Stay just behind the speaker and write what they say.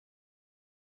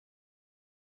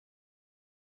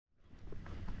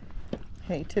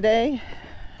Okay, today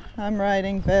I'm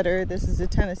riding Better. This is a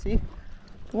Tennessee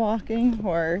walking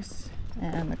horse,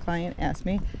 and the client asked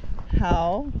me,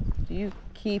 how do you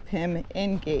keep him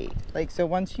in gait? Like, so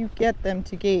once you get them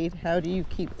to gait, how do you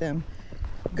keep them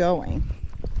going?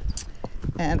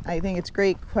 And I think it's a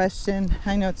great question.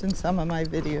 I know it's in some of my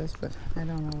videos, but I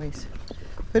don't always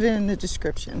put it in the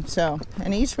description. So,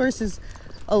 and each horse is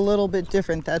a little bit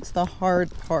different. That's the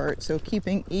hard part. So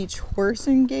keeping each horse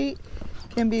in gait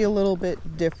can be a little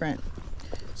bit different.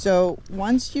 So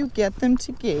once you get them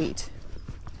to gait,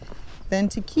 then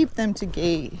to keep them to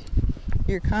gait,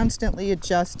 you're constantly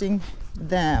adjusting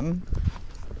them.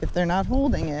 If they're not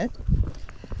holding it,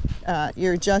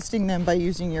 you're adjusting them by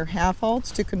using your half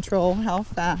halts to control how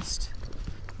fast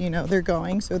they're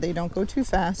going, so they don't go too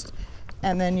fast.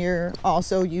 And then you're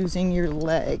also using your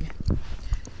leg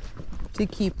to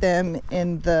keep them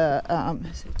in the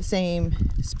same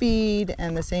speed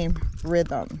and the same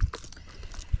rhythm.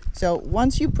 So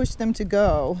once you push them to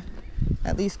go,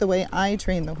 at least the way I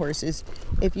train the horses,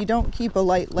 if you don't keep a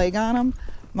light leg on them,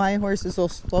 my horses will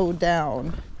slow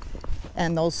down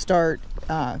and they'll start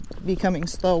becoming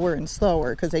slower and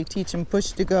slower, because I teach them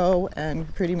push to go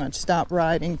and pretty much stop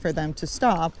riding for them to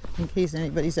stop in case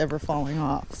anybody's ever falling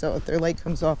off. So if their leg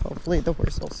comes off, hopefully the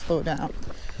horse will slow down.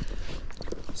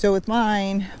 So with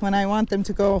mine, when I want them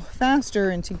to go faster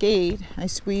and to gait, I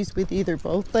squeeze with either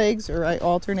both legs or I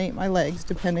alternate my legs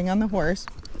depending on the horse.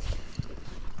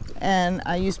 And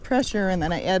I use pressure, and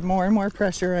then I add more and more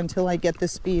pressure until I get the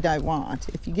speed I want.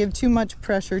 If you give too much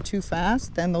pressure too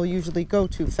fast, then they'll usually go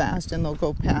too fast and they'll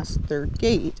go past their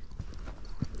gait.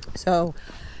 So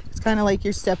it's kind of like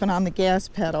you're stepping on the gas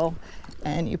pedal,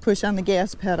 and you push on the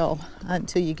gas pedal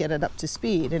until you get it up to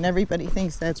speed. And everybody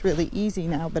thinks that's really easy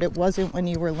now, but it wasn't when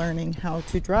you were learning how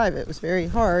to drive. It was very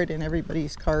hard, and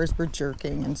everybody's cars were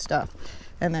jerking and stuff.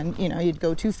 And then, you'd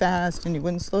go too fast and you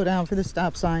wouldn't slow down for the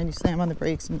stop sign. You slam on the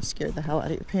brakes and you scared the hell out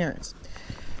of your parents.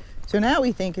 So now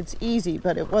we think it's easy,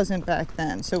 but it wasn't back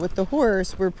then. So with the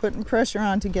horse, we're putting pressure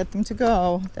on to get them to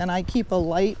go. Then I keep a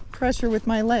light pressure with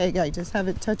my leg. I just have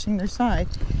it touching their side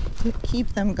to keep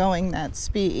them going that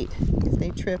speed. If they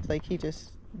trip like he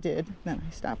just did, then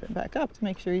I stop it back up to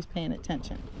make sure he's paying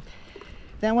attention.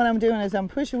 Then what I'm doing is I'm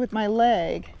pushing with my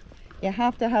leg. You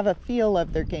have to have a feel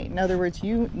of their gait. In other words,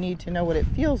 you need to know what it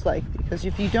feels like, because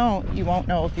if you don't, you won't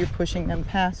know if you're pushing them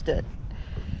past it.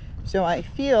 So I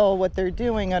feel what they're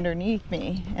doing underneath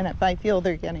me, and if I feel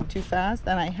they're getting too fast,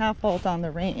 then I half halt on the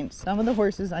reins. Some of the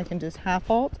horses I can just half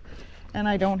halt, and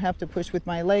I don't have to push with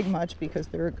my leg much because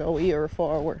they're a go-y or a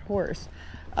forward horse.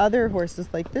 Other horses,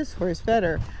 like this horse,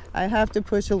 Better, I have to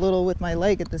push a little with my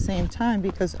leg at the same time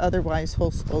because otherwise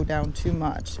he'll slow down too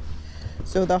much.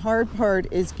 So the hard part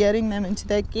is getting them into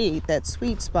that gait, that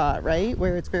sweet spot, right,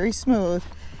 where it's very smooth,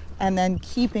 and then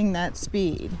keeping that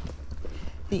speed.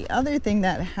 The other thing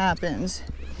that happens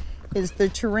is the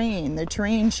terrain. The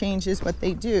terrain changes what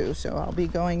they do. So I'll be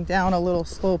going down a little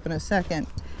slope in a second,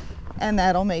 and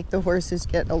that'll make the horses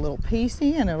get a little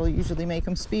pacey, and it'll usually make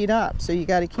them speed up. So you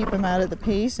got to keep them out of the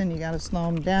pace, and you got to slow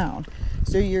them down.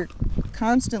 So you're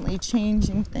constantly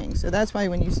changing things. So that's why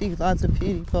when you see lots of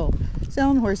people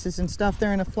selling horses and stuff,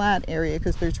 they're in a flat area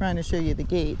because they're trying to show you the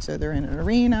gait. So they're in an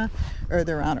arena or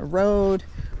they're on a road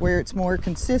where it's more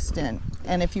consistent.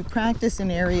 And if you practice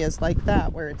in areas like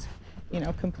that where it's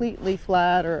completely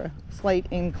flat or a slight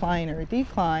incline or a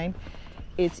decline,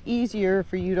 it's easier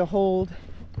for you to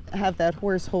have that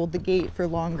horse hold the gait for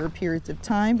longer periods of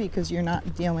time because you're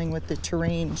not dealing with the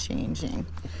terrain changing.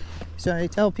 So I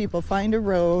tell people, find a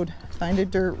road, find a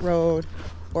dirt road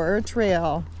or a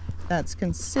trail that's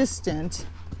consistent.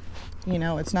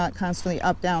 It's not constantly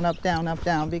up, down, up, down, up,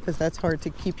 down, because that's hard to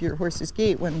keep your horse's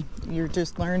gait when you're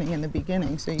just learning in the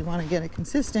beginning. So you want to get it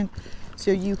consistent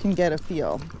so you can get a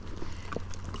feel.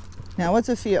 Now, what's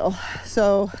a feel?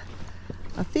 So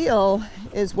a feel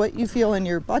is what you feel in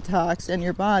your buttocks and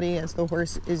your body as the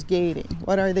horse is gaiting.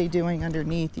 What are they doing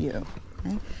underneath you?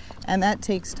 Okay? And that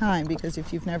takes time, because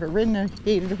if you've never ridden a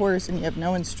gaited horse and you have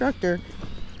no instructor,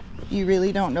 you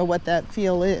really don't know what that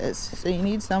feel is. So you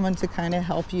need someone to kind of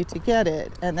help you to get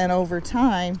it. And then over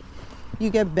time, you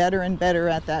get better and better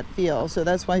at that feel. So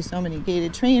that's why so many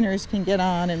gaited trainers can get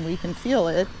on and we can feel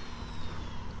it.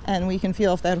 And we can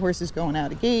feel if that horse is going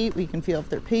out of gait. We can feel if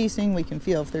they're pacing. We can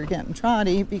feel if they're getting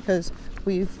trotty, because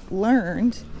we've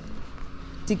learned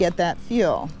to get that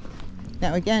feel.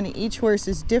 Now, again, each horse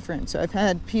is different. So I've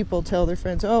had people tell their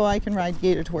friends, oh, I can ride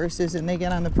gaited horses, and they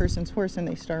get on the person's horse and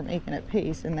they start making it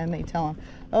pace, and then they tell them,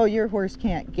 oh, your horse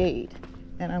can't gait.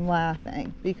 And I'm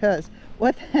laughing, because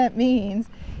what that means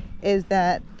is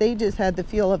that they just had the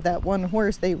feel of that one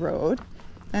horse they rode,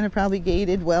 and it probably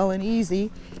gaited well and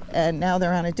easy, and now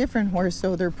they're on a different horse,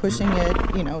 so they're pushing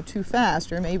it, you know, too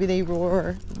fast. Or maybe they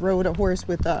rode a horse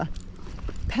with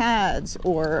pads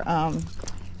or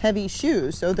heavy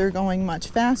shoes, so they're going much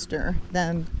faster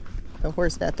than the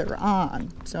horse that they're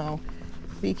on. So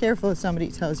be careful if somebody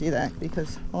tells you that,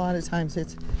 because a lot of times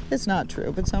it's not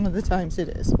true, but some of the times it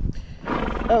is.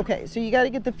 Okay, so you got to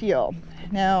get the feel.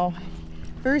 Now,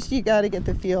 first you got to get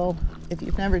the feel, if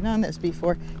you've never done this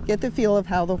before, get the feel of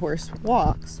how the horse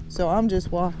walks. So I'm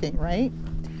just walking, right?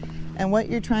 And what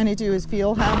you're trying to do is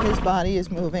feel how his body is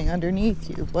moving underneath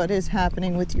you. What is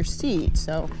happening with your seat?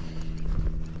 So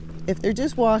if they're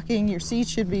just walking, your seat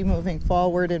should be moving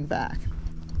forward and back.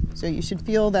 So you should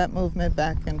feel that movement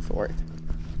back and forth.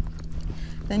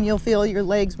 Then you'll feel your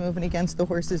legs moving against the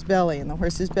horse's belly, and the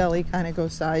horse's belly kind of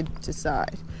goes side to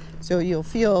side. So you'll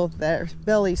feel their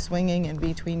belly swinging in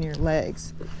between your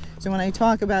legs. So when I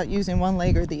talk about using one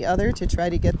leg or the other to try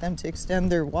to get them to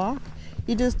extend their walk,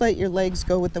 you just let your legs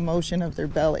go with the motion of their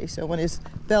belly. So when his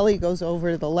belly goes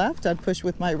over to the left, I'd push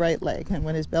with my right leg. And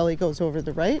when his belly goes over to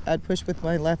the right, I'd push with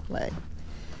my left leg.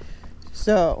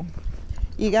 So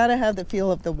you got to have the feel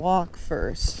of the walk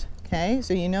first. Okay,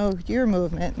 so you know your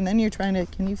movement, and then you're trying to,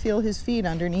 can you feel his feet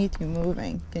underneath you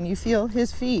moving? Can you feel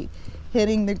his feet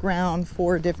hitting the ground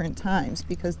 4 different times?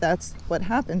 Because that's what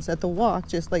happens at the walk.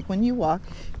 Just like when you walk,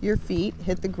 your feet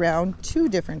hit the ground 2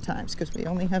 different times, because we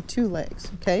only have 2 legs,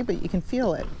 okay? But you can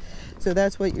feel it. So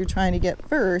that's what you're trying to get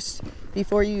first,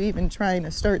 before you even trying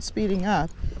to start speeding up,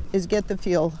 is get the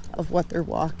feel of what their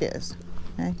walk is,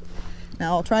 okay?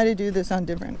 Now I'll try to do this on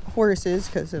different horses,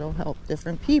 because it'll help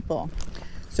different people.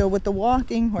 So with the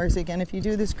walking horse, again, if you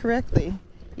do this correctly,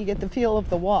 you get the feel of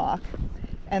the walk.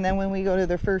 And then when we go to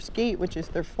their first gait, which is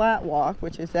their flat walk,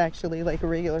 which is actually like a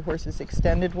regular horse's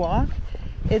extended walk,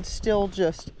 it's still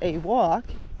just a walk.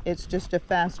 It's just a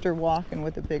faster walk and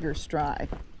with a bigger stride.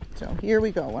 So here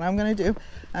we go. What I'm going to do,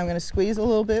 I'm going to squeeze a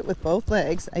little bit with both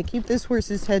legs. I keep this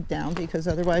horse's head down because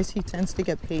otherwise he tends to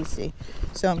get pacey.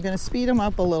 So I'm going to speed him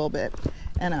up a little bit.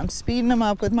 And I'm speeding him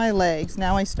up with my legs.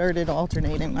 Now I started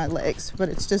alternating my legs, but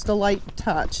it's just a light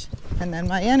touch. And then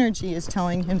my energy is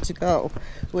telling him to go,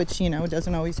 which, you know,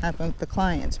 doesn't always happen with the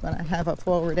clients, but I have a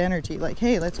forward energy like,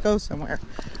 hey, let's go somewhere.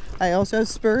 I also have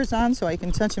spurs on, so I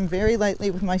can touch him very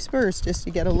lightly with my spurs just to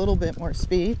get a little bit more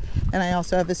speed. And I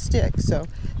also have a stick, so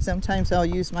sometimes I'll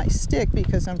use my stick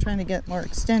because I'm trying to get more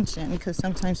extension, because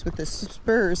sometimes with the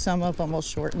spurs, some of them will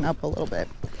shorten up a little bit.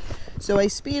 So I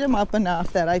speed him up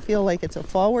enough that I feel like it's a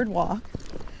forward walk,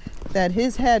 that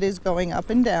his head is going up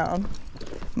and down,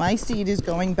 my seat is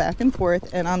going back and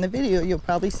forth, and on the video you'll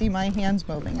probably see my hands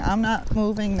moving. I'm not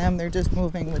moving them, they're just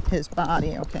moving with his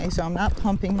body, okay? So I'm not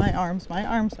pumping my arms. My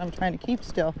arms I'm trying to keep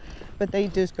still, but they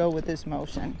just go with this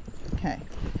motion, okay?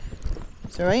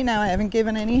 So right now I haven't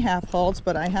given any half halts,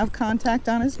 but I have contact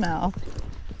on his mouth.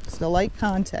 It's the light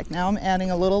contact. Now I'm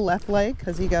adding a little left leg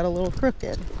because he got a little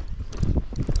crooked.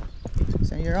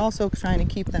 So you're also trying to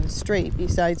keep them straight,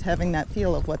 besides having that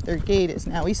feel of what their gait is.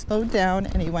 Now he slowed down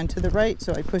and he went to the right,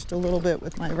 so I pushed a little bit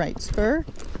with my right spur.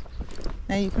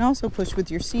 Now you can also push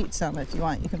with your seat some if you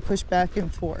want. You can push back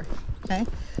and forth, okay?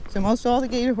 So most all the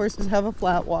gaited horses have a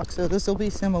flat walk, so this will be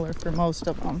similar for most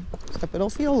of them. Except it'll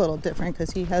feel a little different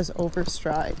because he has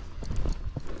overstride.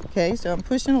 Okay, so I'm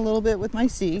pushing a little bit with my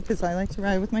seat because I like to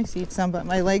ride with my seat some, but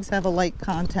my legs have a light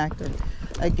contact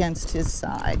against his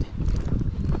side.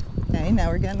 Okay, now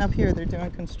we're getting up here, they're doing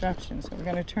construction, so we're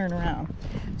going to turn around.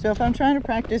 So if I'm trying to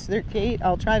practice their gait,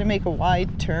 I'll try to make a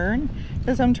wide turn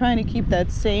because I'm trying to keep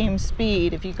that same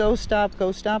speed. If you go stop,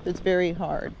 it's very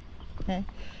hard. Okay,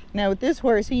 now with this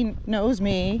horse, he knows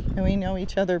me and we know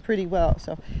each other pretty well.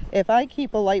 So if I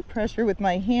keep a light pressure with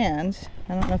my hands,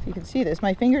 I don't know if you can see this,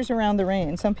 my fingers around the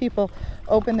rein. Some people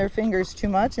open their fingers too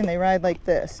much and they ride like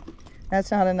this. That's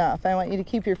not enough. I want you to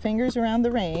keep your fingers around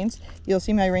the reins. You'll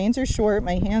see my reins are short.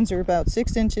 My hands are about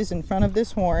 6 inches in front of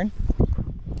this horn.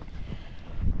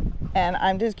 And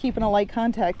I'm just keeping a light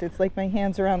contact. It's like my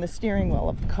hands around the steering wheel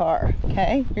of the car,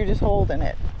 okay? You're just holding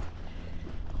it.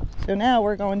 So now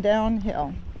we're going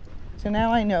downhill. So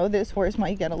now I know this horse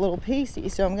might get a little pacey.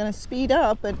 So I'm going to speed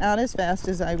up, but not as fast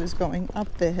as I was going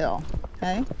up the hill,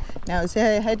 okay? Now as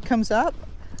his head comes up,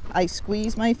 I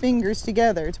squeeze my fingers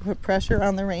together to put pressure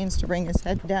on the reins to bring his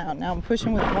head down. Now I'm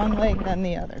pushing with one leg, then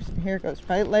the other. So here it goes.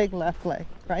 Right leg, left leg.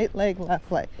 Right leg, left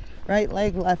leg. Right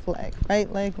leg, left leg. Right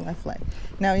leg, left leg.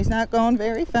 Now he's not going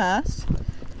very fast,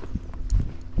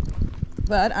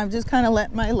 but I'm just kind of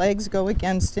letting my legs go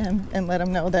against him and let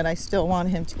him know that I still want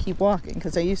him to keep walking,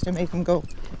 because I used to make him go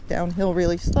downhill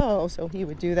really slow, so he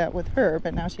would do that with her,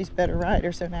 but now she's a better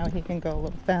rider, so now he can go a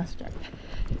little faster.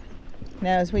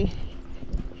 Now as we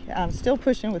I'm still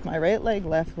pushing with my right leg,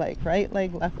 left leg, right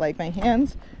leg, left leg. My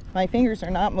hands, my fingers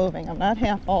are not moving. I'm not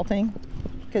half halting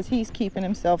because he's keeping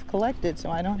himself collected, so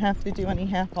I don't have to do any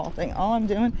half halting. All I'm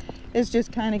doing is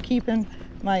just kind of keeping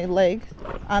my leg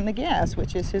on the gas,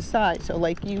 which is his side. So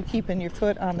like you keeping your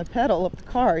foot on the pedal of the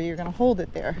car, you're going to hold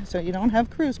it there. So you don't have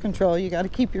cruise control. You got to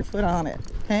keep your foot on it.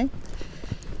 Okay.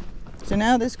 So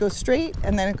now this goes straight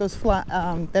and then it goes flat,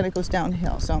 then it goes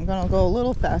downhill. So I'm going to go a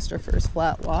little faster first,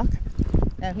 flat walk.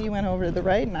 Now he went over to the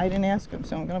right and I didn't ask him.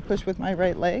 So I'm going to push with my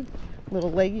right leg,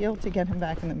 little leg yield to get him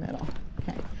back in the middle.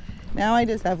 Okay. Now I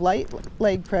just have light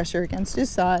leg pressure against his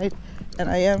side, and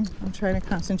I'm trying to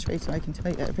concentrate so I can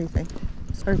tell you everything.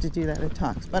 It's hard to do that at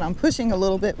talks, but I'm pushing a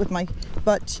little bit with my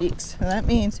butt cheeks. And that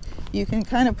means you can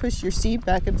kind of push your seat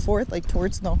back and forth, like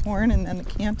towards the horn and then the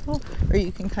cantle, or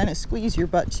you can kind of squeeze your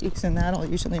butt cheeks, and that'll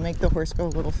usually make the horse go a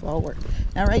little forward.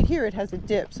 Now right here it has a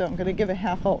dip, so I'm going to give a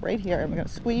half halt right here. I'm going to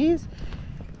squeeze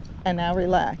and now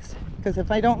relax, because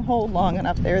if I don't hold long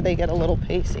enough there, they get a little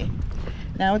pacey.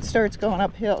 Now it starts going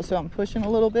uphill, so I'm pushing a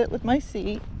little bit with my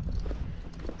seat.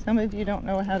 Some of you don't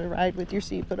know how to ride with your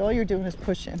seat, but all you're doing is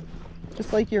pushing.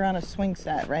 Just like you're on a swing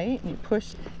set, right? You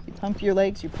push, you pump your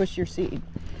legs, you push your seat.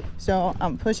 So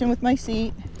I'm pushing with my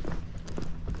seat.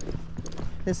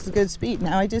 This is good speed.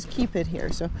 Now I just keep it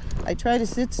here. So I try to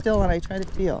sit still and I try to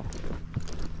feel.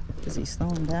 Is he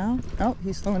slowing down? Oh,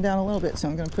 he's slowing down a little bit, so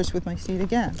I'm going to push with my seat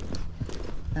again.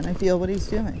 And I feel what he's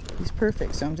doing. He's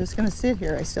perfect. So I'm just going to sit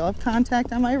here. I still have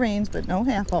contact on my reins, but no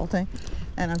half halting.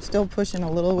 And I'm still pushing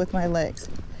a little with my legs.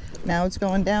 Now it's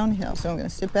going downhill. So I'm going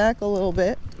to sit back a little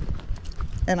bit.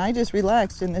 And I just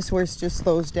relaxed, and this horse just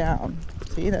slows down.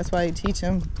 See, that's why I teach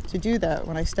him to do that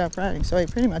when I stop riding. So I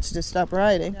pretty much just stop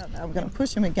riding. Now I'm going to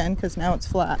push him again because now it's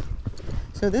flat.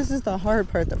 So this is the hard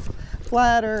part. The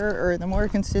flatter or the more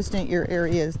consistent your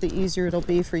area is, the easier it'll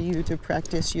be for you to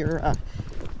practice your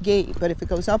gait. But if it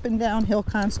goes up and downhill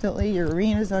constantly, your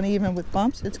arena's uneven with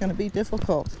bumps, it's going to be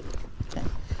difficult. Okay.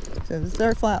 So this is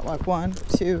our flat walk. 1,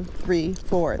 2, 3,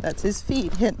 4. That's his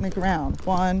feet hitting the ground.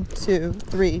 1, 2,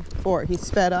 3, 4. He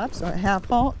sped up, so a half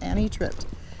halt, and he tripped.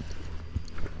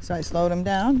 So I slowed him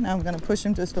down. Now I'm going to push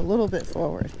him just a little bit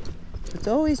forward. It's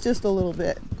always just a little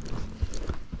bit.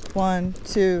 1,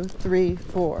 2, 3,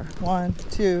 4. 1,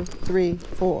 2, 3,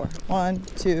 4. 1,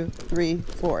 2, 3,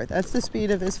 4. That's the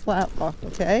speed of his flat walk,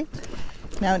 okay?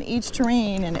 Now in each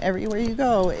terrain and everywhere you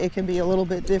go, it can be a little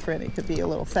bit different. It could be a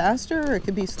little faster or it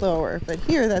could be slower. But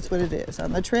here, that's what it is.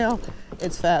 On the trail,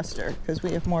 it's faster because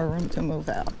we have more room to move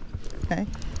out, okay?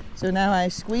 So now I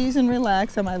squeeze and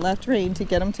relax on my left rein to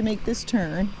get him to make this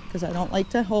turn because I don't like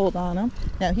to hold on him.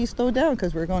 Now he slowed down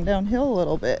because we're going downhill a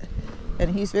little bit.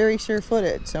 And he's very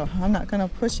sure-footed, so I'm not going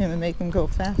to push him and make him go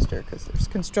faster because there's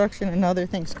construction and other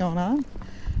things going on.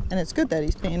 And it's good that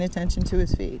he's paying attention to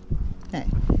his feet. Okay.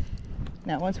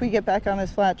 Now, once we get back on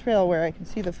this flat trail where I can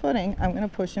see the footing, I'm going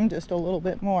to push him just a little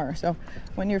bit more. So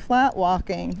when you're flat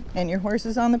walking and your horse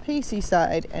is on the pacey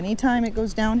side, anytime it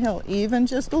goes downhill, even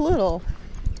just a little,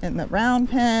 in the round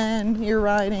pen you're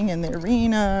riding, in the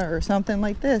arena or something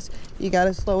like this, you got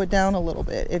to slow it down a little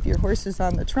bit. If your horse is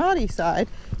on the trotty side,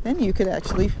 then you could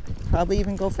actually probably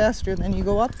even go faster than you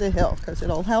go up the hill because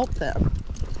it'll help them.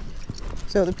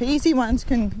 So the pacey ones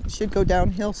should go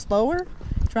downhill slower.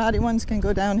 Trotty ones can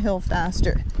go downhill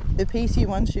faster. The pacey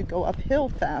ones should go uphill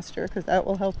faster because that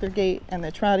will help their gait, and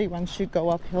the trotty ones should go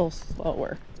uphill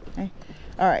slower. Okay?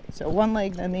 All right, so one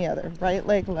leg then the other. Right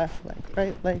leg, left leg,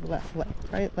 right leg, left leg,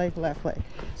 right leg, left leg.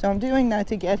 So I'm doing that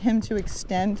to get him to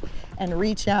extend and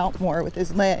reach out more with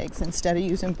his legs instead of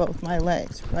using both my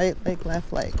legs. Right leg,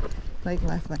 left leg,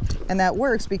 left leg. And that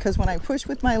works because when I push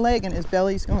with my leg and his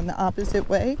belly's going the opposite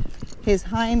way, his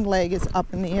hind leg is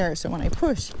up in the air. So when I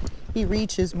push, he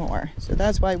reaches more. So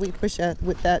that's why we push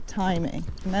with that timing.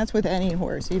 And that's with any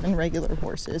horse, even regular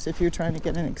horses, if you're trying to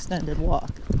get an extended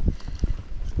walk.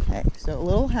 Okay, so a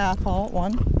little half halt,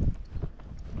 1.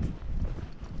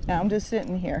 Now I'm just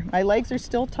sitting here. My legs are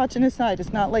still touching his side.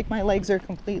 It's not like my legs are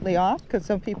completely off because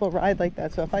some people ride like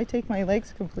that. So if I take my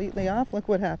legs completely off, look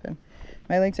what happened.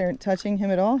 My legs aren't touching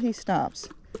him at all. He stops.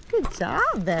 Good job,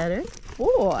 better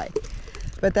boy.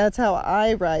 But that's how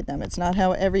I ride them. It's not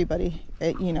how everybody,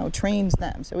 trains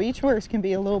them. So each horse can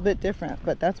be a little bit different,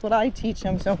 but that's what I teach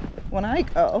them. So when I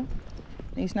go,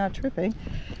 he's not tripping,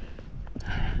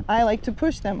 I like to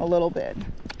push them a little bit.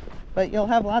 But you'll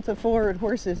have lots of forward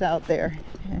horses out there,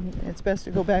 and it's best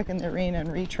to go back in the arena and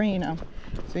retrain them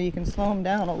so you can slow them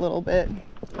down a little bit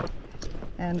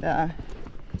and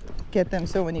get them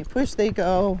so when you push they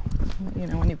go,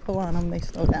 when you pull on them they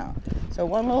slow down. So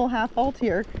one little half halt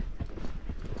here.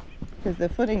 because the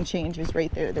footing changes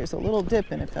right there. There's a little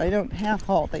dip, and if I don't half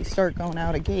halt, they start going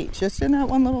out of gait just in that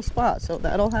one little spot. So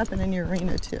that'll happen in your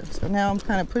arena too. So now I'm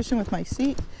kind of pushing with my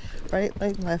seat. Right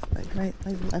leg, left leg, right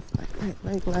leg, left leg, right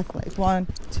leg, left leg. 1,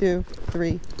 2,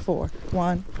 3, 4.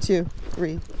 1, 2,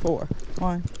 3, 4.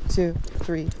 1, 2,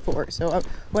 3, 4. So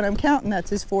when I'm counting, that's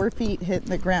his 4 feet hitting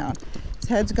the ground. His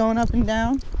head's going up and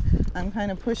down. I'm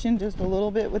kind of pushing just a little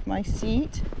bit with my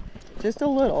seat. Just a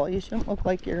little. You shouldn't look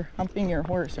like you're humping your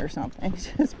horse or something.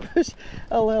 Just push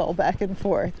a little back and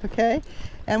forth, okay?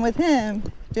 And with him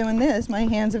doing this, my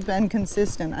hands have been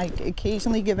consistent. I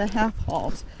occasionally give a half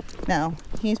halt. Now,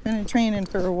 he's been in training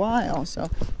for a while, so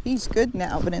he's good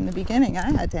now. But in the beginning,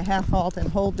 I had to half halt and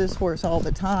hold this horse all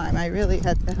the time. I really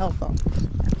had to help him.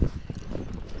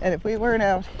 And if we weren't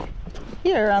out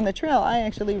here on the trail, I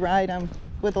actually ride him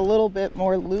with a little bit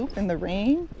more loop in the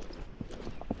rain.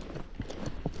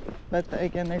 But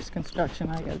again, there's construction.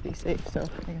 I gotta be safe, so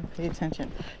I gotta pay attention.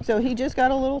 So he just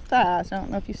got a little fast. I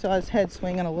don't know if you saw his head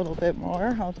swinging a little bit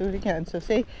more. I'll do it again. So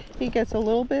say he gets a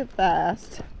little bit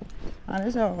fast on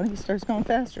his own. He starts going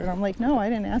faster. And I'm like, no, I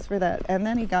didn't ask for that. And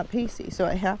then he got pacey. So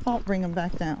I half halt, bring him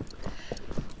back down.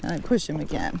 And I push him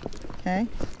again, okay?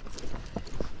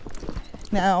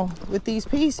 Now, with these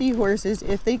pacey horses,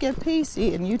 if they get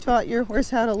pacey and you taught your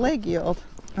horse how to leg yield,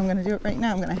 I'm going to do it right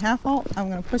now. I'm going to half halt. I'm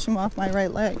going to push him off my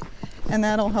right leg. And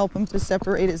that'll help him to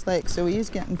separate his legs. So he's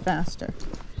getting faster.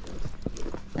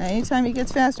 Now, anytime he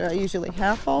gets faster, I usually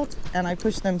half halt and I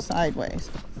push them sideways.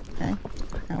 Okay?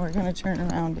 Now we're going to turn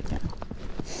around again.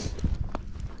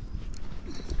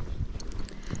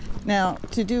 Now,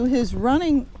 to do his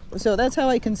running, so that's how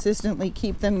I consistently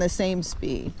keep them the same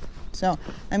speed. So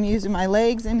I'm using my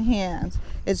legs and hands.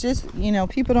 It's just, you know,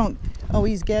 people don't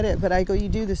always get it, but I go, you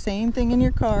do the same thing in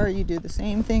your car, you do the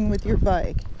same thing with your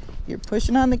bike. You're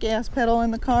pushing on the gas pedal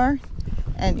in the car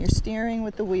and you're steering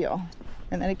with the wheel.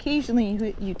 And then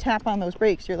occasionally you tap on those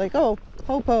brakes. You're like, oh,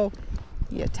 ho-po.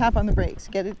 You tap on the brakes,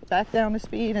 get it back down to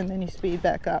speed, and then you speed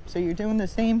back up. So you're doing the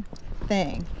same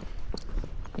thing.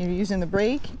 You're using the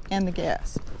brake and the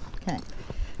gas. Okay.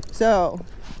 So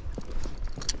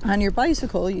on your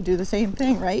bicycle, you do the same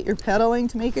thing, right? You're pedaling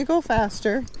to make it go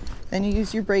faster. Then you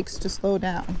use your brakes to slow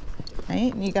down,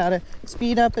 right? And you got to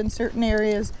speed up in certain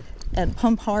areas and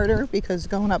pump harder, because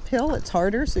going uphill, it's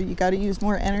harder. So you got to use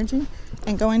more energy.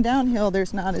 And going downhill,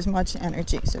 there's not as much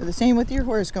energy. So the same with your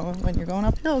horse. When you're going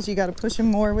up hills, you got to push him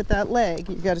more with that leg.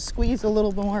 You got to squeeze a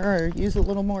little more or use a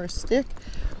little more stick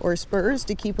or spurs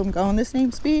to keep them going the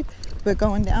same speed. But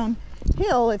going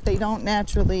downhill, if they don't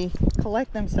naturally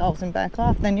collect themselves and back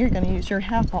off, then you're going to use your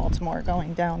half halts more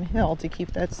going downhill to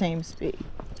keep that same speed.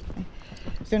 Okay.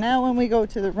 So now when we go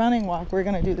to the running walk, we're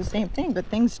going to do the same thing, but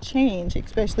things change,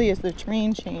 especially as the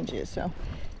terrain changes. So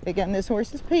again, this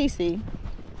horse is pacey.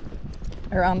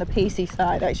 Or on the pacey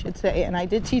side, I should say. And I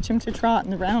did teach him to trot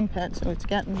in the round pen, so it's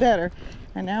getting better.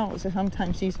 And now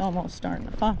sometimes he's almost starting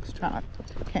to fox trot.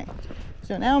 Okay,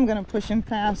 so now I'm going to push him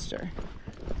faster.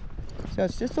 So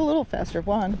it's just a little faster.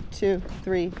 1, 2,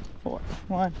 3, 4.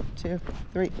 1, 2,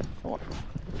 3, 4.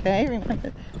 Okay,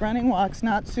 remember, running walk's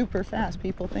not super fast.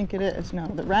 People think it is. No,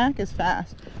 the rack is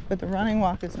fast, but the running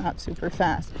walk is not super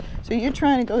fast. So you're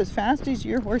trying to go as fast as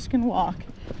your horse can walk,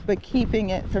 but keeping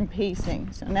it from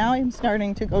pacing. So now I'm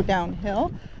starting to go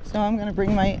downhill, so I'm going to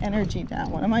bring my energy down.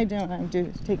 What am I doing? I'm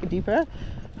doing take a deep breath,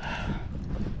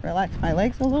 relax my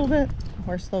legs a little bit, the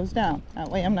horse slows down. That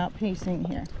way I'm not pacing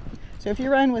here. So if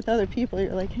you're riding with other people,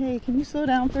 you're like, hey, can you slow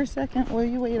down for a second? Will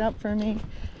you wait up for me?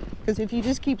 Because if you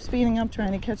just keep speeding up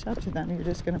trying to catch up to them, you're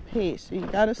just going to pace. So you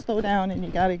got to slow down, and you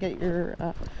got to get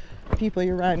your people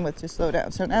you're riding with to slow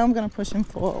down. So now I'm going to push him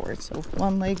forward. So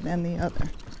one leg, then the other.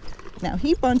 Now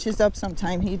he bunches up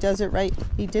sometime. He does it right.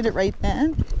 He did it right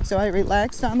then. So I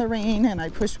relaxed on the rein and I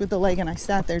pushed with the leg, and I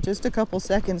sat there just a couple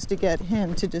seconds to get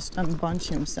him to just unbunch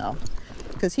himself,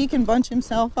 because he can bunch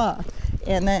himself up,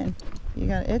 and then you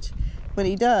got an itch. When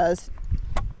he does,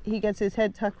 he gets his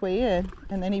head tucked way in,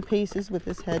 and then he paces with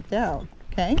his head down.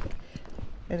 Okay.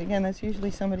 And again, that's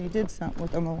usually somebody did something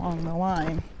with him along the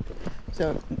line.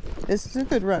 So this is a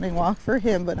good running walk for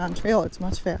him, but on trail it's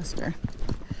much faster.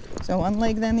 So one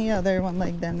leg, then the other, one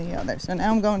leg, then the other. So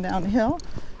now I'm going downhill,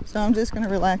 so I'm just going to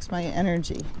relax my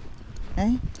energy,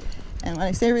 okay? And when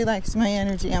I say relax my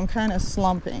energy, I'm kind of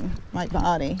slumping my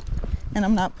body, and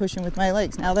I'm not pushing with my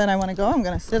legs. Now that I want to go, I'm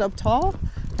going to sit up tall.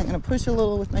 I'm going to push a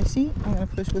little with my seat. I'm going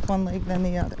to push with one leg, then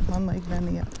the other, one leg,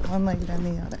 then the other, one leg, then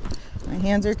the other. My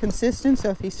hands are consistent,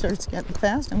 so if he starts getting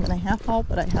fast, I'm going to half halt,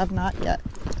 but I have not yet.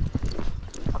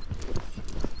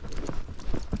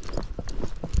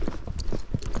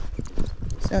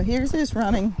 So here's his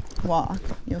running walk.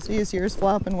 You'll see his ears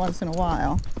flopping once in a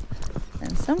while.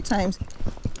 sometimes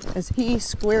as he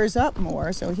squares up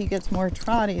more, so he gets more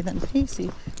trotty than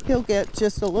Pacey, he'll get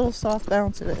just a little soft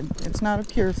bounce of it. It's not a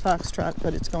pure foxtrot,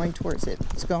 but it's going towards it.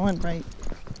 It's going right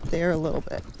there a little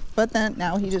bit. But then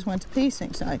now he just went to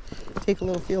pacing, so I take a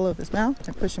little feel of his mouth,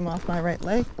 I push him off my right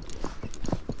leg.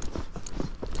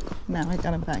 Now I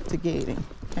got him back to gaiting,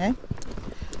 okay?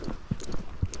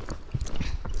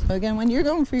 So again, when you're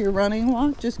going for your running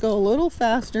walk, just go a little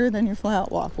faster than your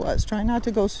flat walk was. Try not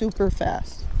to go super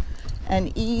fast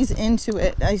and ease into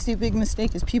it. I see a big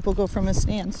mistake is people go from a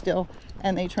standstill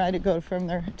and they try to go from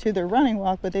to their running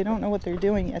walk, but they don't know what they're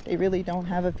doing yet. They really don't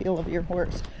have a feel of your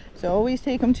horse. So always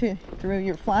take them through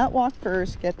your flat walk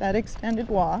first, get that extended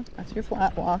walk, that's your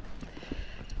flat walk,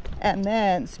 and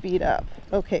then speed up.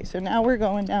 Okay, so now we're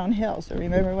going downhill. So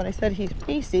remember what I said, he's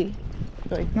pacey,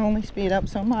 so he can only speed up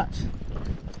so much.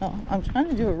 So I'm trying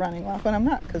to do a running walk, but I'm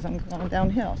not because I'm going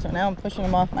downhill. So now I'm pushing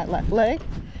him off my left leg,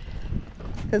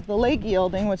 because the leg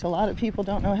yielding, which a lot of people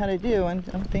don't know how to do and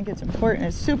don't think it's important,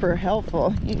 is super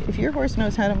helpful. If your horse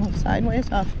knows how to move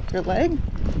sideways off your leg,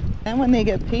 then when they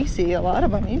get pacey, a lot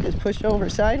of them, you just push over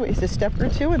sideways a step or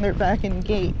two and they're back in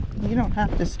gait. You don't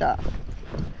have to stop.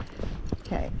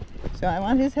 Okay, so I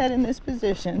want his head in this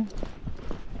position.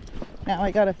 Now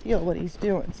I gotta feel what he's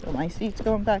doing. So my seat's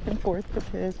going back and forth with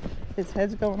his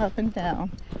head's going up and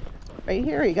down. Right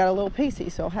here, he got a little pacey,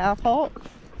 so half halt,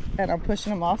 and I'm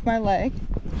pushing him off my leg,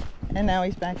 and now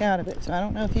he's back out of it. So I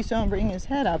don't know if you saw him bring his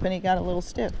head up and he got a little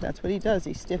stiff. That's what he does.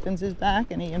 He stiffens his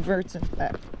back and he inverts his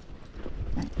back.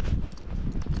 Okay.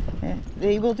 And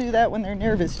they will do that when they're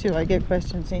nervous too. I get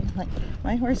questions saying, like,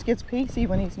 my horse gets pacey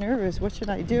when he's nervous. What should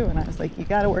I do? And I was like, you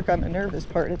got to work on the nervous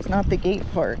part. It's not the gait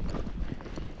part.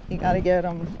 You got to get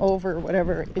him over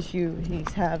whatever issue he's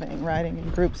having, riding in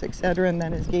groups, etc., and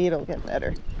then his gait will get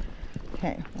better.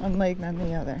 Okay, one leg then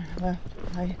the other. Left,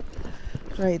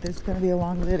 right. This is going to be a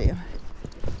long video.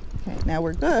 Okay, now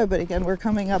we're good, but again, we're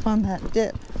coming up on that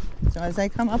dip. So as I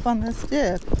come up on this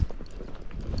dip,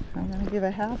 I'm going to give a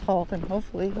half halt, and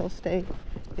hopefully he'll stay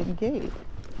in gait.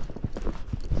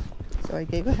 So I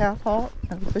gave a half halt,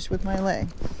 and I push with my leg.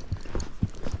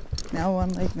 Now one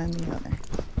leg, then the other.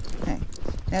 Okay.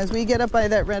 As we get up by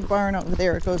that red barn over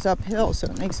there, it goes uphill, so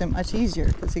it makes it much easier,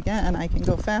 because again, I can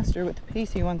go faster with the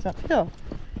pacey ones uphill,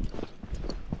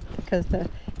 because the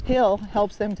hill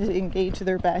helps them to engage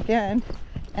their back end,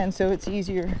 and so it's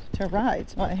easier to ride.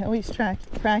 So I always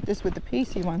practice with the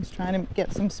pacey ones, trying to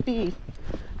get some speed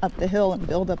up the hill and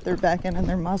build up their back end and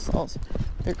their muscles,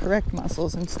 their correct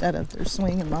muscles, instead of their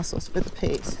swinging muscles for the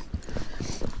pace.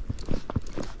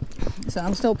 So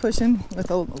I'm still pushing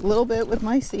with a little bit with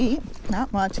my seat,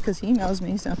 not much, because he knows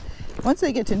me. So once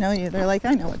they get to know you, they're like,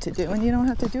 I know what to do, and you don't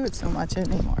have to do it so much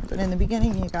anymore. But in the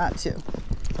beginning, you got to.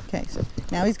 Okay, so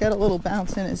now he's got a little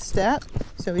bounce in his step,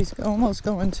 so he's almost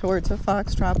going towards a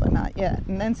foxtrot, but not yet.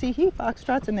 And then see, he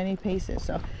foxtrots and then he paces.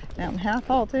 So now I'm half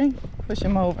halting, push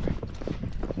him over.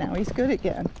 Now he's good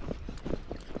again.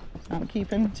 So I'm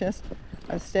keeping just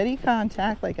a steady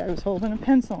contact, like I was holding a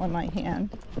pencil in my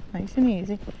hand, nice and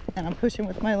easy, and I'm pushing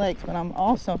with my legs, but I'm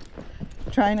also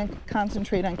trying to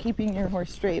concentrate on keeping your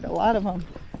horse straight. A lot of them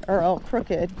are all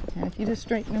crooked, and if you just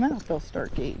straighten them out, they'll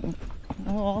start gaiting.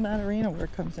 All that arena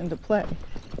work comes into play,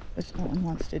 which no one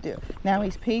wants to do. Now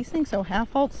he's pacing, so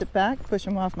half halt, sit back, push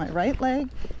him off my right leg.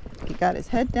 He got his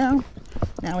head down.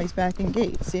 Now he's back in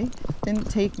gait. See,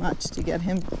 didn't take much to get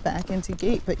him back into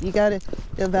gait, but you got to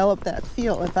develop that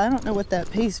feel. If I don't know what that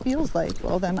pace feels like,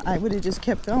 well, then I would have just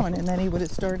kept going, and then he would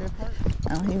have started.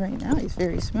 Now right now he's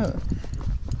very smooth.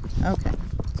 Okay,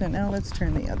 so now let's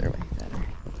turn the other way better.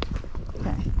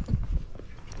 Okay.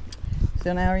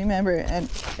 So now remember, and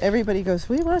everybody goes,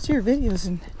 we watch your videos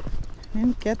and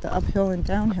didn't get the uphill and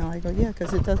downhill. I go, yeah,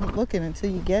 because it doesn't look it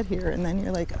until you get here, and then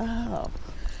you're like, oh.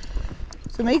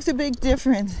 So it makes a big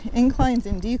difference, inclines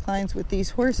and declines with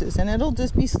these horses, and it'll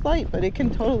just be slight, but it can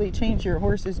totally change your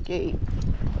horse's gait.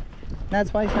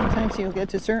 That's why sometimes you'll get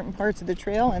to certain parts of the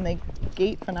trail and they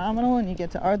gait phenomenal, and you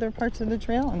get to other parts of the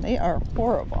trail and they are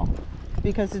horrible,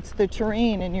 because it's the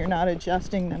terrain and you're not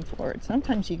adjusting them for it.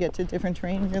 Sometimes you get to different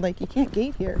terrain and you're like, you can't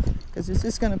gait here because it's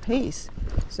just going to pace,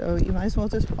 so you might as well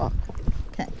just walk.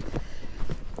 Okay,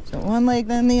 so one leg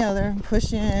then the other,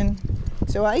 push in.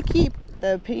 So I keep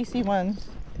the pacey ones,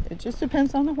 it just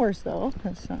depends on the horse though,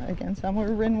 because again, some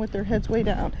are ridden with their heads way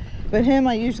down, but him,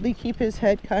 I usually keep his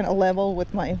head kind of level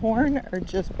with my horn or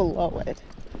just below it,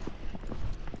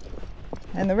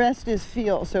 and the rest is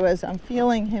feel. So as I'm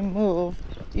feeling him move,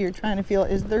 you're trying to feel,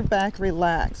 is their back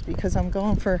relaxed, because I'm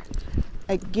going for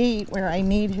a gait where I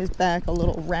need his back a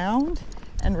little round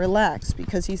and relaxed,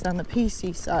 because he's on the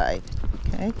pacey side.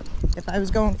 Okay, okay? If I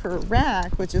was going for a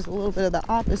rack, which is a little bit of the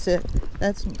opposite,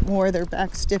 that's more their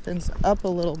back stiffens up a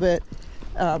little bit.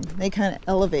 They kind of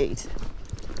elevate.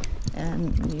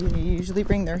 And you usually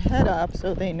bring their head up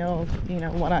so they know,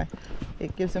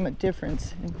 it gives them a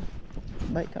difference.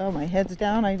 Like, oh, my head's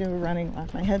down, I do a running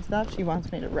left. My head's up, she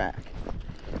wants me to rack.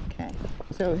 Okay,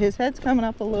 so his head's coming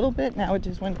up a little bit. Now it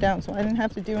just went down, so I didn't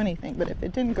have to do anything. But if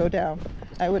it didn't go down,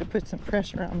 I would have put some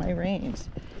pressure on my reins.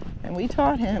 And we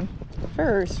taught him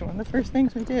first, one of the first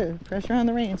things we do, pressure on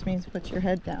the reins means put your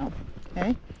head down,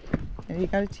 okay? And you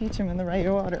got to teach them in the right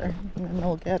order, and then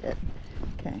they'll get it.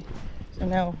 Okay, so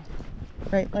now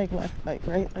right leg, left leg,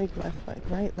 right leg, left leg,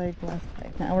 right leg, left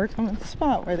leg. Now we're coming to the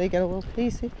spot where they get a little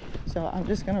pacey. So I'm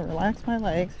just going to relax my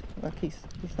legs. Look, he's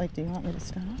like, do you want me to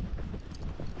stop?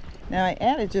 Now I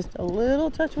added just a little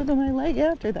touch with my leg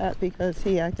after that because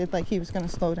he acted like he was going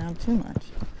to slow down too much.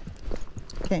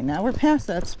 Okay, now we're past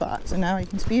that spot. So now I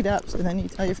can speed up. So then you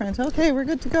tell your friends, okay, we're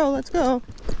good to go. Let's go.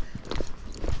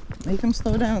 Make them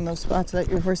slow down in those spots that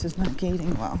your horse is not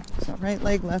gaiting well. So right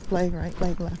leg, left leg, right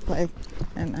leg, left leg.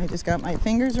 And I just got my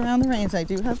fingers around the reins. I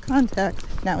do have contact.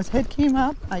 Now his head came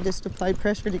up. I just applied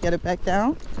pressure to get it back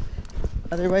down.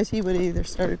 Otherwise he would have either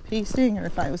started pacing, or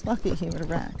if I was lucky, he would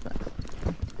have racked.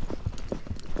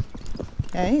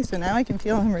 Okay, so now I can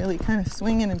feel him really kind of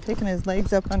swinging and picking his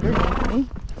legs up underneath me,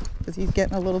 because he's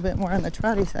getting a little bit more on the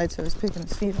trotty side, so he's picking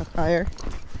his feet up higher.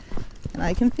 And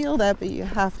I can feel that, but you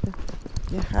have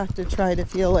to try to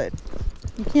feel it.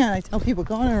 You can't. I tell people,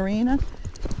 go in an arena,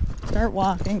 start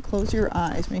walking, close your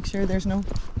eyes, make sure there's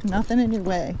nothing in your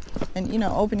way, and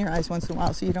open your eyes once in a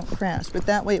while so you don't crash. But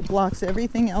that way it blocks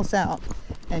everything else out,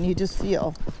 and you just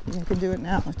feel. You can do it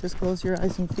now. Just close your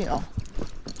eyes and feel,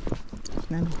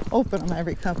 and then open them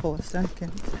every couple of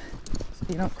seconds so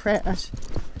you don't crash.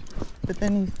 But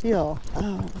then you feel,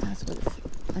 oh, that's what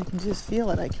I can just feel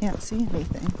it. I can't see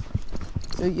anything.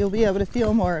 So you'll be able to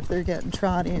feel more if they're getting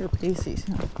trotty or pacey.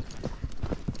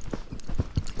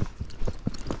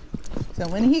 So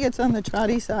when he gets on the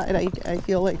trotty side, I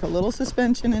feel like a little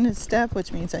suspension in his step,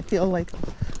 which means I feel like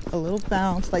a little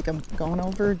bounce, like I'm going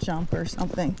over a jump or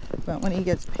something. But when he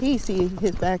gets pacey,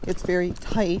 his back gets very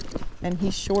tight and he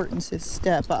shortens his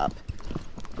step up.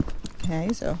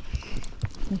 Okay, so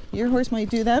your horse might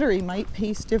do that, or he might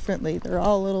pace differently. They're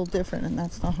all a little different, and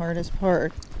that's the hardest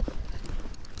part.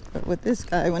 But with this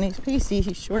guy, when he's pacey,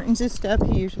 he shortens his step.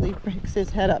 He usually breaks his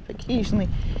head up. Occasionally,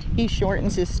 he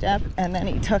shortens his step, and then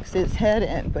he tucks his head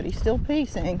in, but he's still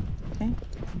pacing. Okay,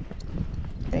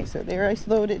 okay, so there I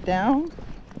slowed it down.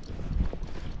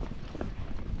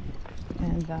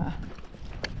 And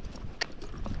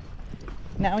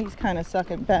now he's kind of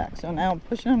sucking back. So now I'm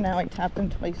pushing him. Now I tapped him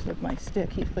twice with my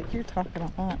stick. He's like, you're talking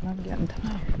a lot, and I'm getting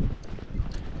tired.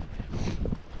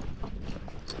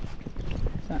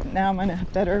 So now I'm on a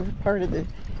better part of the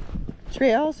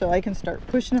trail, so I can start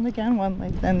pushing him again, one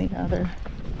leg then the other.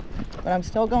 But I'm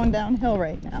still going downhill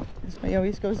right now. This way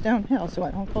always goes downhill, so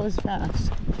I don't go as fast.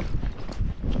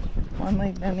 One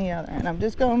leg then the other. And I'm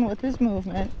just going with his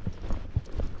movement.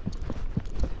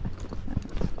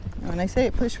 When I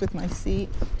say push with my seat,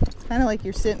 it's kind of like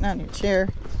you're sitting on your chair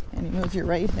and you move your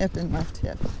right hip and left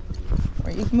hip.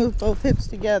 Or you can move both hips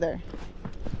together.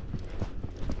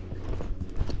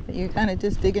 But you're kind of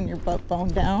just digging your butt bone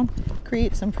down,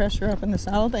 create some pressure up in the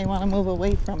saddle. They want to move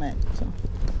away from it. So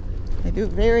I do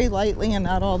it very lightly and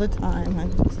not all the time.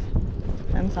 It just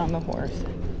depends on the horse.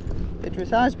 The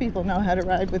dressage people know how to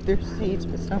ride with their seats,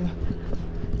 but some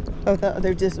of the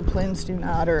other disciplines do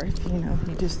not. Or if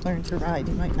you just learn to ride,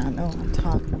 you might not know what I'm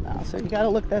talking about. So you got to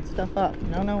look that stuff up.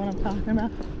 You don't know what I'm talking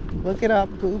about? Look it up,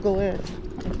 Google it.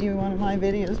 Might be one of my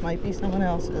videos, might be someone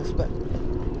else's, but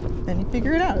then you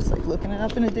figure it out. It's like looking it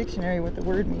up in a dictionary what the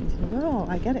word means. You go, oh,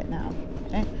 I get it now.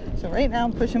 Okay, so right now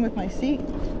I'm pushing with my seat.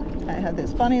 I had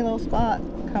this funny little spot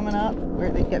coming up where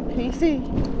they get pacey,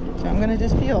 so I'm gonna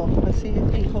just feel. Let's see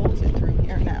if he holds it through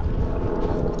here now.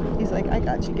 He's like, I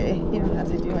got you, Gay. You don't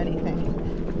have to do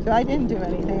anything. So I didn't do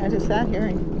anything. I just sat here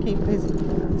and keep his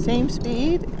same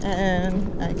speed.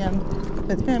 And again,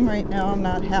 with him right now, I'm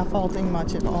not half halting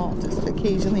much at all. Just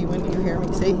occasionally when you hear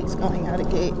me say he's going out of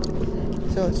gait.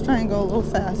 So let's try and go a little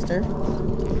faster.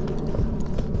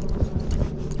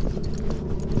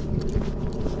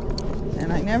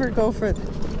 And I never go for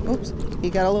oops, he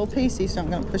got a little pacey, so I'm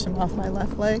going to push him off my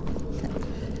left leg.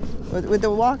 Okay. With the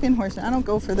walking horse, I don't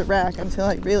go for the rack until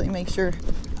I really make sure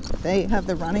they have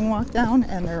the running walk down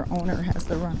and their owner has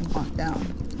the running walk down.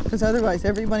 Because otherwise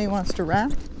everybody wants to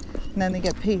rack and then they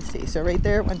get pacey. So right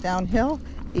there it went downhill.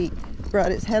 He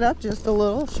brought his head up just a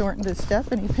little, shortened his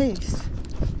step, and he paced.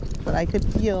 But I could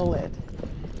feel it.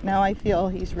 Now I feel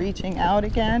he's reaching out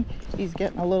again. He's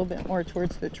getting a little bit more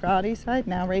towards the trotty side.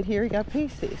 Now right here he got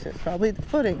Pacey, so it's probably the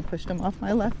footing. Pushed him off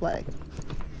my left leg.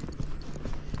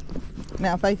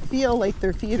 Now if I feel like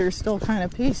their feet are still kind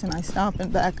of pacing, I stop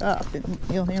and back up. And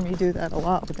you'll hear me do that a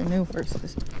lot with the new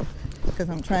horses, because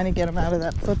I'm trying to get them out of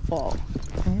that football.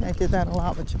 Okay? I did that a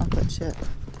lot with chocolate chip.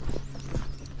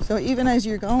 So even as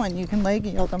you're going, you can leg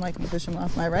yield them. I can push them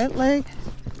off my right leg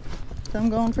if I'm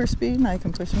going for speed, and I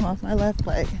can push them off my left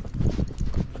leg.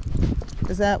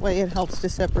 Because that way it helps to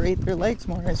separate their legs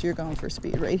more as you're going for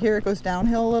speed. Right here it goes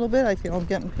downhill a little bit. I feel I'm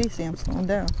getting pacey. I'm slowing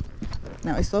down.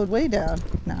 Now I slowed way down.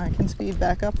 Now I can speed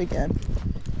back up again.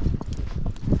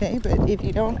 Okay, but if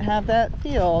you don't have that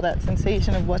feel, that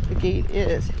sensation of what the gait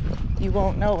is, you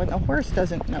won't know, and the horse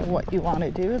doesn't know what you want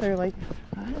to do. They're like,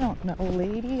 I don't know,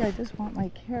 lady, I just want my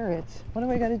carrots. What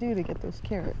do I got to do to get those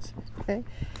carrots? Okay,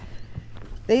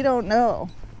 they don't know.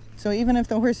 So even if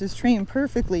the horse is trained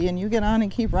perfectly and you get on and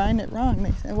keep riding it wrong,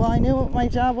 they say, well, I knew what my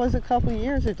job was a couple of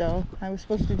years ago. I was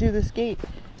supposed to do this gait,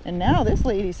 and now this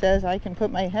lady says I can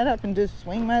put my head up and just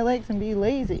swing my legs and be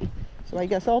lazy. So I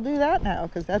guess I'll do that now,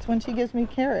 because that's when she gives me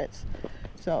carrots.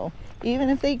 So even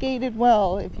if they gaited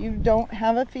well, if you don't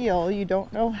have a feel, you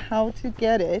don't know how to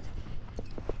get it,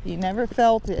 you never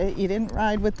felt it, you didn't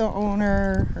ride with the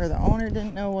owner, or the owner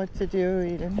didn't know what to do,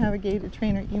 you didn't have a gaited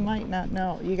trainer, you might not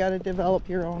know. You got to develop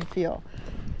your own feel.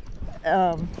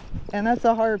 And that's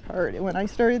the hard part. When I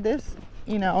started this,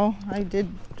 you know, I did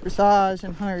dressage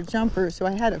and hunter jumpers, so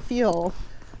I had a feel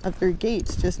of their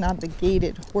gaits, just not the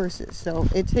gaited horses. So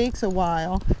it takes a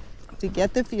while to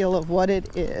get the feel of what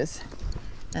it is,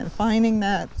 and finding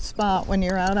that spot when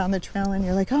you're out on the trail and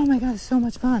you're like, oh my god, it's so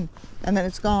much fun, and then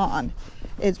it's gone.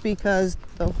 It's because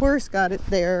the horse got it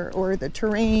there, or the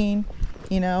terrain,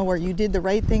 you know, or you did the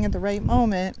right thing at the right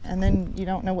moment, and then you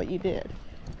don't know what you did.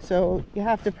 So you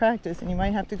have to practice, and you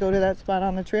might have to go to that spot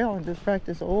on the trail and just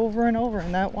practice over and over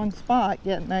in that one spot,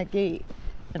 getting that gait,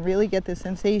 and really get the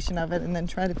sensation of it, and then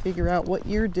try to figure out what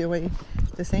you're doing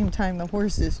at the same time the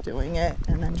horse is doing it,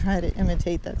 and then try to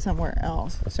imitate that somewhere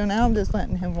else. So now I'm just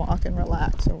letting him walk and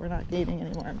relax, so we're not gaiting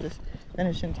anymore. I'm just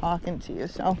finishing talking to you.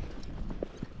 So,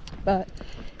 but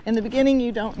in the beginning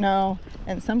you don't know,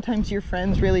 and sometimes your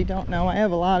friends really don't know. I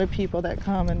have a lot of people that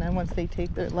come, and then once they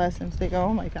take their lessons, they go,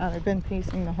 oh my god, I've been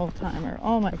pacing the whole time, or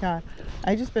oh my god,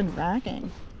 I just been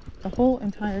racking the whole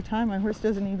entire time. My horse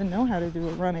doesn't even know how to do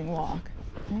a running walk.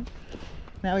 Okay?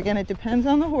 Now again, it depends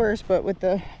on the horse, but with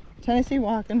the Tennessee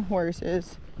walking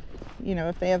horses, you know,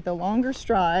 if they have the longer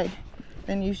stride,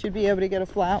 then you should be able to get a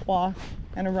flat walk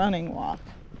and a running walk.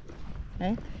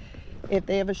 Okay? If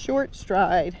they have a short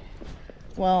stride,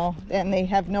 well, then they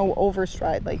have no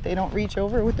overstride, like they don't reach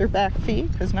over with their back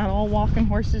feet, because not all walking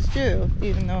horses do,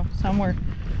 even though some were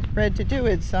bred to do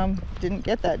it, some didn't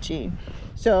get that gene.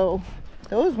 So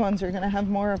those ones are going to have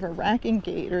more of a racking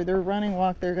gait, or their running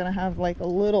walk, they're going to have like a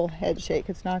little head shake.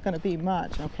 It's not going to be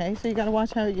much, okay? So you got to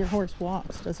watch how your horse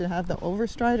walks. Does it have the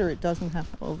overstride, or it doesn't have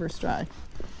the overstride?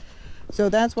 So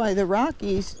that's why the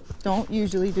Rockies don't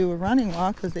usually do a running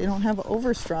walk, because they don't have an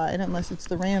overstride, unless it's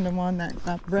the random one that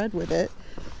got bred with it.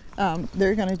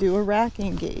 They're going to do a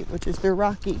racking gait, which is their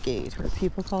Rocky gait, or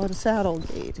people call it a saddle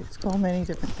gait. It's called many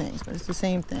different things, but it's the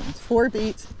same thing. It's 4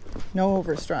 beats, no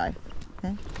overstride.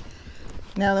 Okay?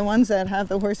 Now the ones that have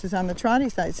the horses on the trotty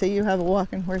side, say you have a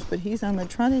walking horse, but he's on the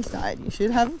trotty side, you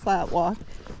should have a flat walk,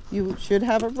 you should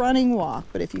have a running walk,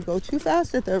 but if you go too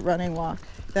fast at the running walk,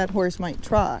 that horse might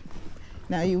trot.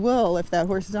 Now you will, if that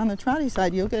horse is on the trotty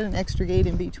side, you'll get an extra gait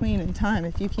in between in time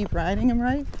if you keep riding him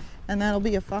right, and that'll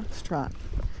be a foxtrot.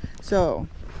 So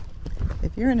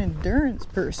if you're an endurance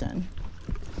person,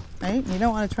 right, and you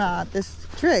don't want to trot, this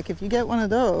trick, if you get one of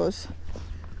those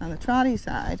on the trotty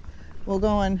side, we'll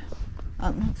go in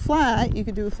flat, you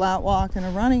could do a flat walk and a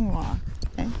running walk.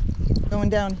 Okay? Going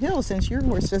downhill, since your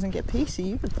horse doesn't get pacey,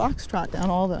 you could foxtrot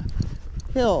down all the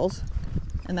hills,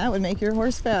 and that would make your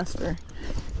horse faster.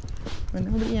 But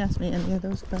nobody asked me any of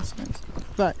those questions.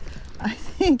 But I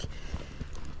think,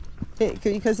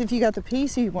 because if you got the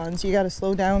pacey ones, you got to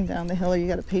slow down the hill, or you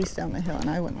got to pace down the hill,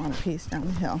 and I wouldn't want to pace down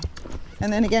the hill.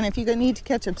 And then again, if you need to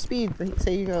catch up speed,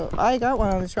 say you go, I got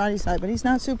one on the trotty side, but he's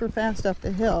not super fast up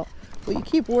the hill. Well, you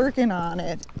keep working on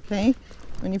it, okay?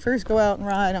 When you first go out and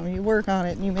ride them, you work on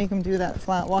it, and you make them do that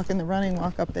flat walk and the running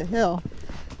walk up the hill.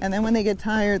 And then when they get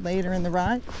tired later in the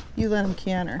ride, you let them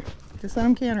canter. Just let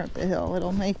them canter up the hill.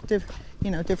 It'll make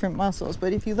different muscles.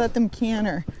 But if you let them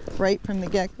canter right from the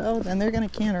get-go, then they're going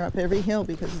to canter up every hill,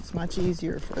 because it's much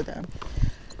easier for them.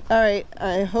 All right,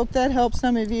 I hope that helps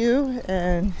some of you.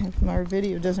 And if our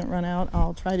video doesn't run out,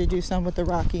 I'll try to do some with the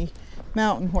Rocky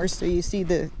Mountain horse so you see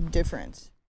the difference.